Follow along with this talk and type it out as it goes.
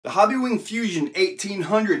The Hobbywing Fusion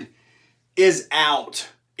 1800 is out.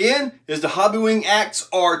 In is the Hobbywing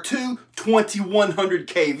XR2 2100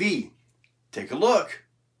 kV. Take a look.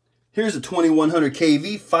 Here's a 2100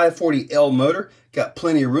 kV 540L motor. Got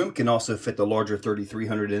plenty of room. Can also fit the larger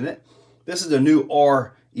 3300 in it. This is the new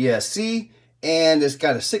RESC, and it's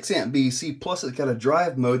got a 6 amp BEC, plus it's got a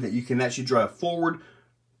drive mode that you can actually drive forward,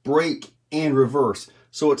 brake, and reverse.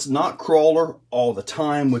 So it's not crawler all the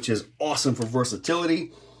time, which is awesome for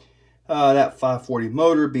versatility. That 540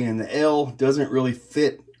 motor, being the L, doesn't really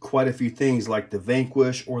fit quite a few things like the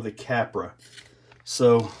Vanquish or the Capra.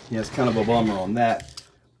 So yeah, it's kind of a bummer on that.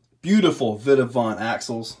 Beautiful Vitavon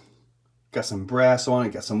axles. Got some brass on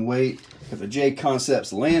it, got some weight. Got the J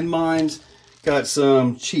Concepts landmines. Got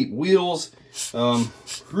some cheap wheels.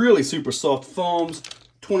 Really super soft foams.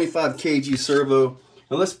 25 kg servo.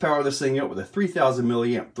 Now let's power this thing up with a 3000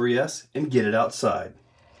 milliamp 3S and get it outside.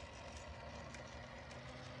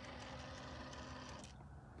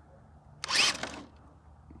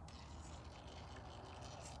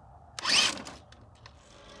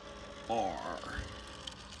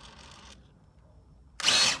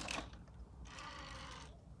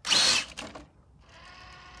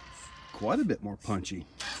 Quite a bit more punchy.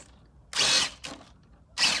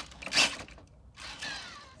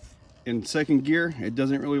 In second gear, it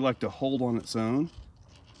doesn't really like to hold on its own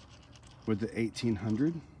with the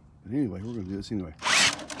 1800. But anyway, we're going to do this anyway.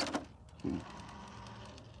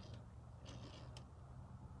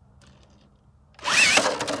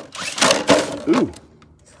 Ooh.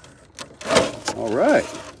 All right.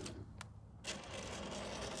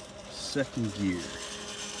 Second gear.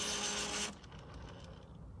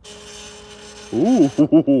 Ooh,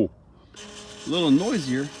 a little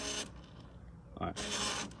noisier. All right.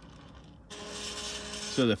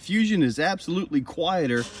 So the Fusion is absolutely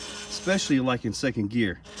quieter, especially like in second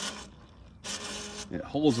gear. It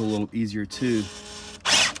holds a little easier too.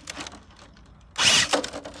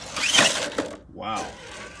 Wow.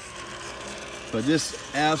 But this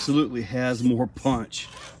absolutely has more punch,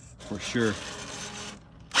 for sure.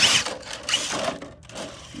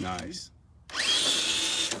 Nice.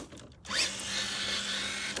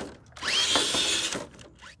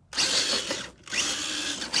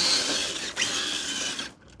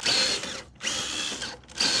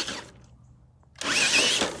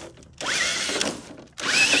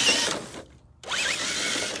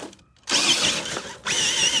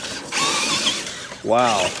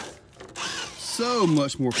 Wow, so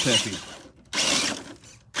much more peppy.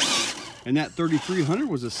 And that 3300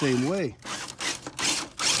 was the same way.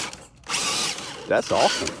 That's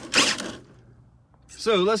awesome.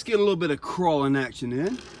 So let's get a little bit of crawling action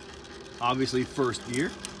in. Obviously first gear.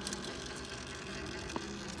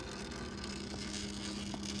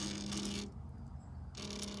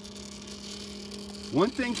 One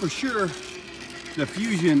thing for sure, the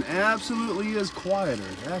Fusion absolutely is quieter,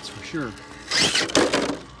 that's for sure.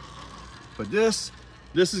 But this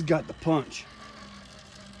has got the punch.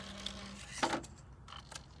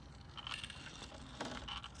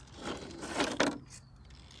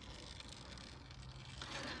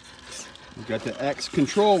 We got the X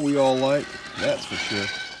control we all like, that's for sure.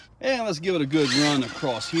 And let's give it a good run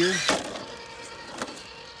across here.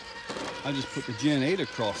 I just put the Gen 8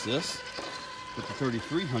 across this with the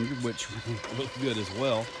 3300, which looks good as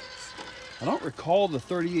well. I don't recall the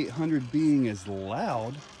 3800 being as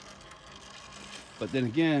loud, but then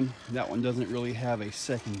again, that one doesn't really have a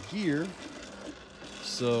second gear,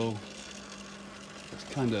 so it's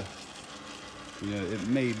kind of, you know, it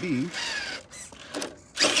may be.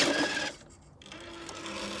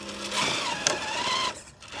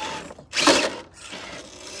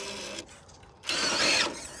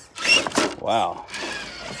 Wow,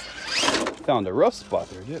 found a rough spot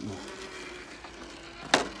there, didn't I?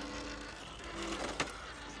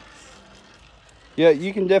 Yeah,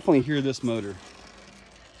 you can definitely hear this motor.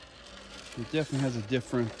 It definitely has a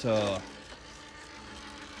different, I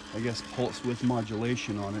guess, pulse width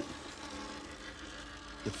modulation on it.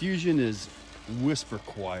 The Fusion is whisper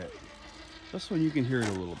quiet. This one you can hear it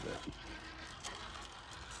a little bit.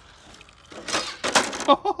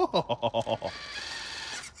 Oh.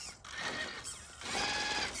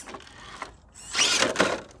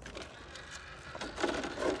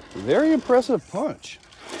 Very impressive punch,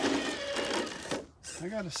 I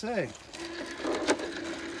gotta say.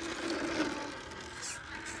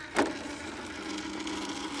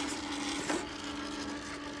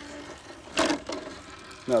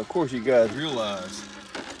 Now, of course, you guys realize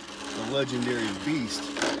the legendary beast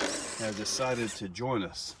has decided to join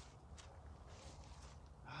us.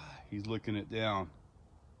 He's looking it down.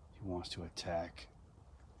 He wants to attack.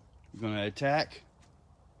 You gonna attack?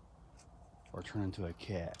 or turn into a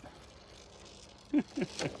cat.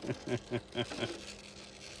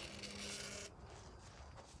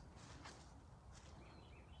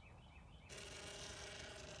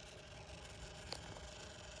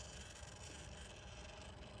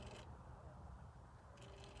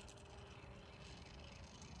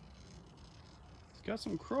 It's got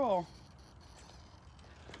some crawl.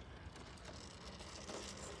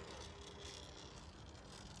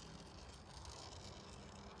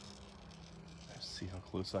 Let's see how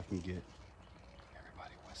close I can get.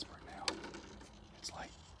 Everybody whisper now. It's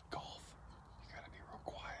like golf. You gotta be real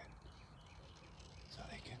quiet so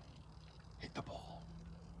they can hit the ball.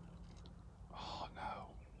 Oh no.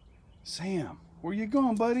 Sam, where you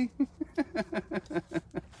going, buddy?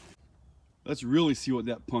 Let's really see what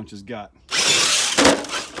that punch has got.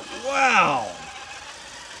 Wow!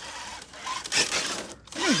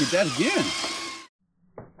 I'm gonna get that again.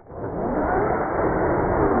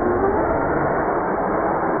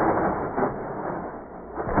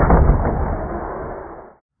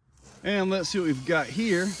 And let's see what we've got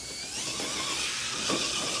here.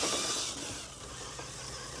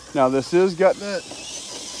 Now this has got that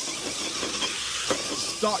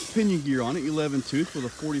stock pinion gear on it, 11 tooth with a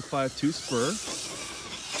 45 tooth spur.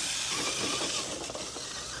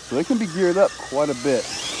 So they can be geared up quite a bit.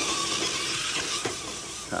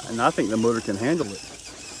 And I think the motor can handle it.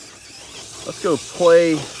 Let's go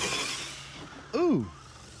play. Ooh.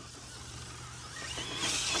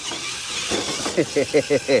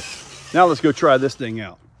 Now let's go try this thing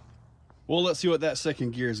out. Well, let's see what that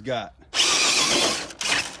second gear's got.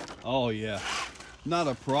 Oh yeah, not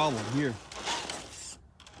a problem here.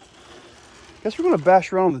 Guess we're gonna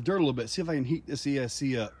bash around on the dirt a little bit, see if I can heat this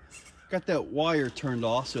ESC up. Got that wire turned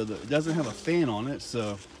off so that it doesn't have a fan on it,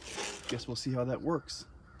 so guess we'll see how that works.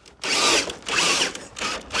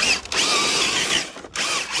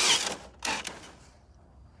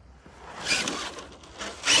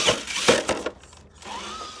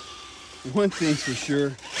 One thing's for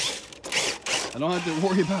sure, I don't have to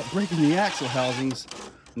worry about breaking the axle housings.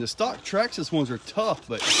 And the stock Traxxas ones are tough,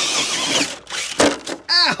 but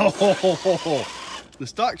ow! The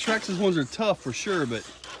stock Traxxas ones are tough for sure, but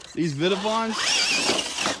these Vitavons,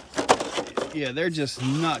 yeah, they're just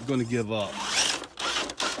not going to give up.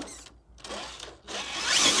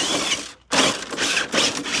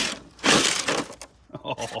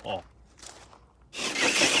 Oh.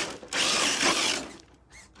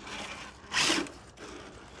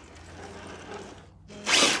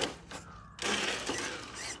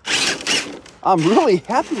 I'm really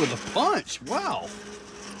happy with the punch. Wow.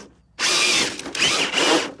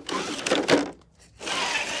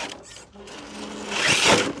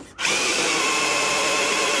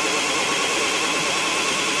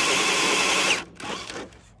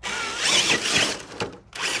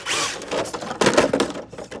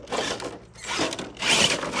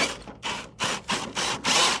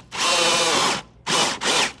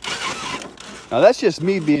 Now that's just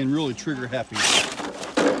me being really trigger happy.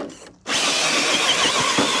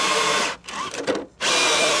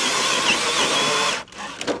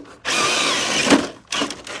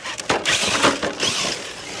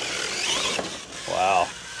 Wow.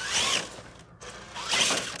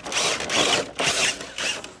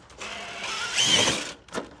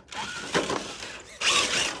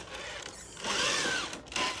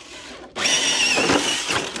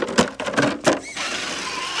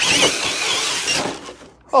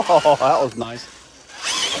 Oh, that was nice.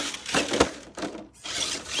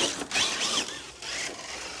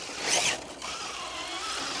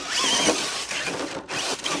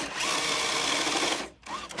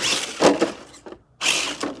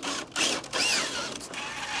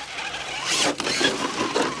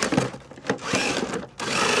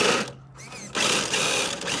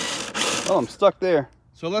 Oh, I'm stuck there.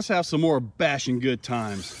 So let's have some more bashing good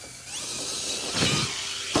times.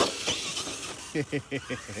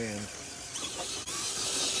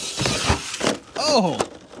 Oh,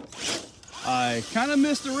 I kind of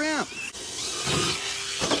missed the ramp.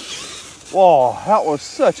 Whoa, that was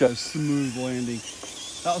such a smooth landing.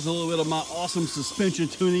 That was a little bit of my awesome suspension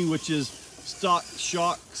tuning, which is stock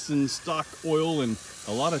shocks and stock oil and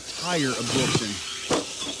a lot of tire absorption.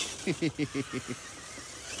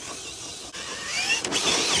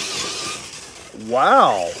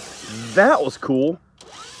 Wow, that was cool.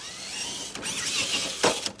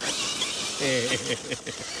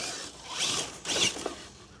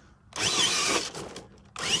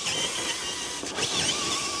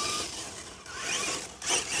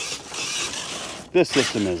 This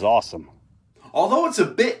system is awesome. although it's a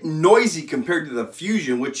bit noisy compared to the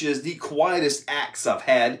Fusion, which is the quietest axe I've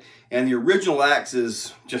had, and the original axe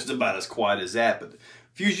is just about as quiet as that, but the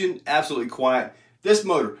Fusion, absolutely quiet. This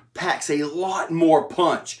motor packs a lot more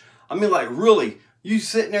punch. I mean, like, really, you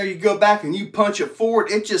sitting there, you go back and you punch it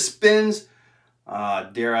forward, it just spins,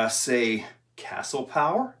 dare I say, castle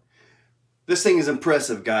power? This thing is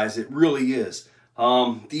impressive, guys. It really is.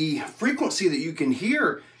 The frequency that you can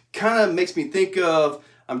hear kind of makes me think of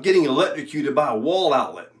I'm getting electrocuted by a wall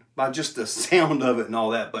outlet, by just the sound of it and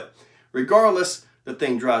all that. But regardless, the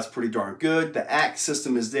thing drives pretty darn good. The axe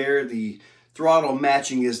system is there. The throttle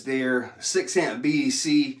matching is there. 6 amp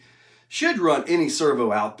BEC should run any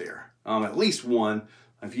servo out there. At least one.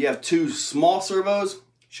 If you have 2 small servos,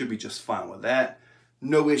 should be just fine with that.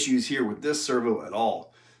 No issues here with this servo at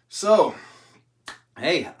all. So,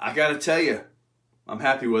 hey, I gotta tell you, I'm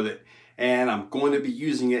happy with it. And I'm going to be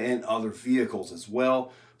using it in other vehicles as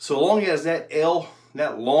well. So long as that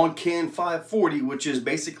long can 540, which is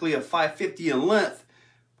basically a 550 in length,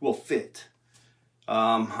 will fit.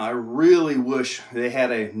 I really wish they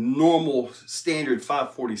had a normal standard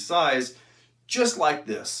 540 size, just like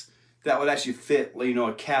this, that would actually fit, you know,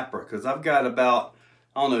 a Capra. Because I've got about,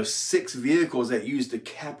 I don't know, 6 vehicles that use the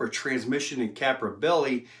Capra transmission and Capra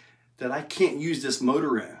belly that I can't use this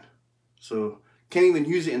motor in. So can't even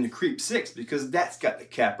use it in the Creep 6 because that's got the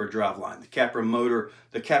Capra driveline, the Capra motor,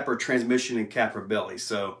 the Capra transmission, and Capra belly.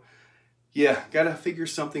 So yeah, gotta figure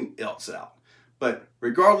something else out. But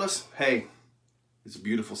regardless, hey, it's a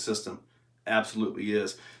beautiful system. Absolutely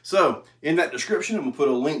is. So in that description, I'm gonna put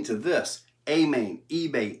a link to this. AMain,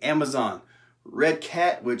 eBay, Amazon,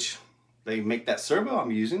 Redcat, which they make that servo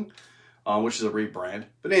I'm using, which is a rebrand.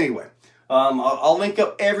 But anyway, I'll link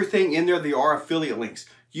up everything in there. There are affiliate links.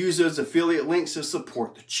 Use those affiliate links to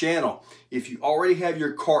support the channel. If you already have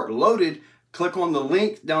your cart loaded, click on the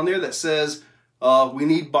link down there that says we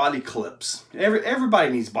need body clips. Everybody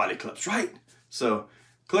needs body clips, right? So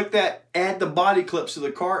click that, add the body clips to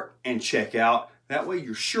the cart, and check out. That way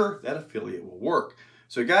you're sure that affiliate will work.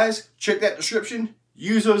 So guys, check that description,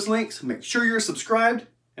 use those links, make sure you're subscribed,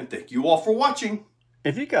 and thank you all for watching.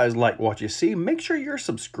 If you guys like what you see, make sure you're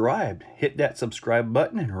subscribed. Hit that subscribe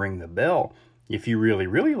button and ring the bell. If you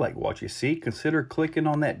really like what you see, consider clicking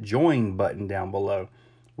on that join button down below.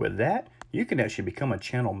 With that, you can actually become a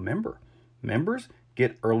channel member. Members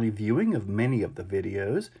get early viewing of many of the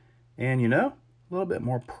videos and, you know, a little bit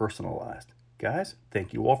more personalized. Guys,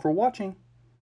 thank you all for watching.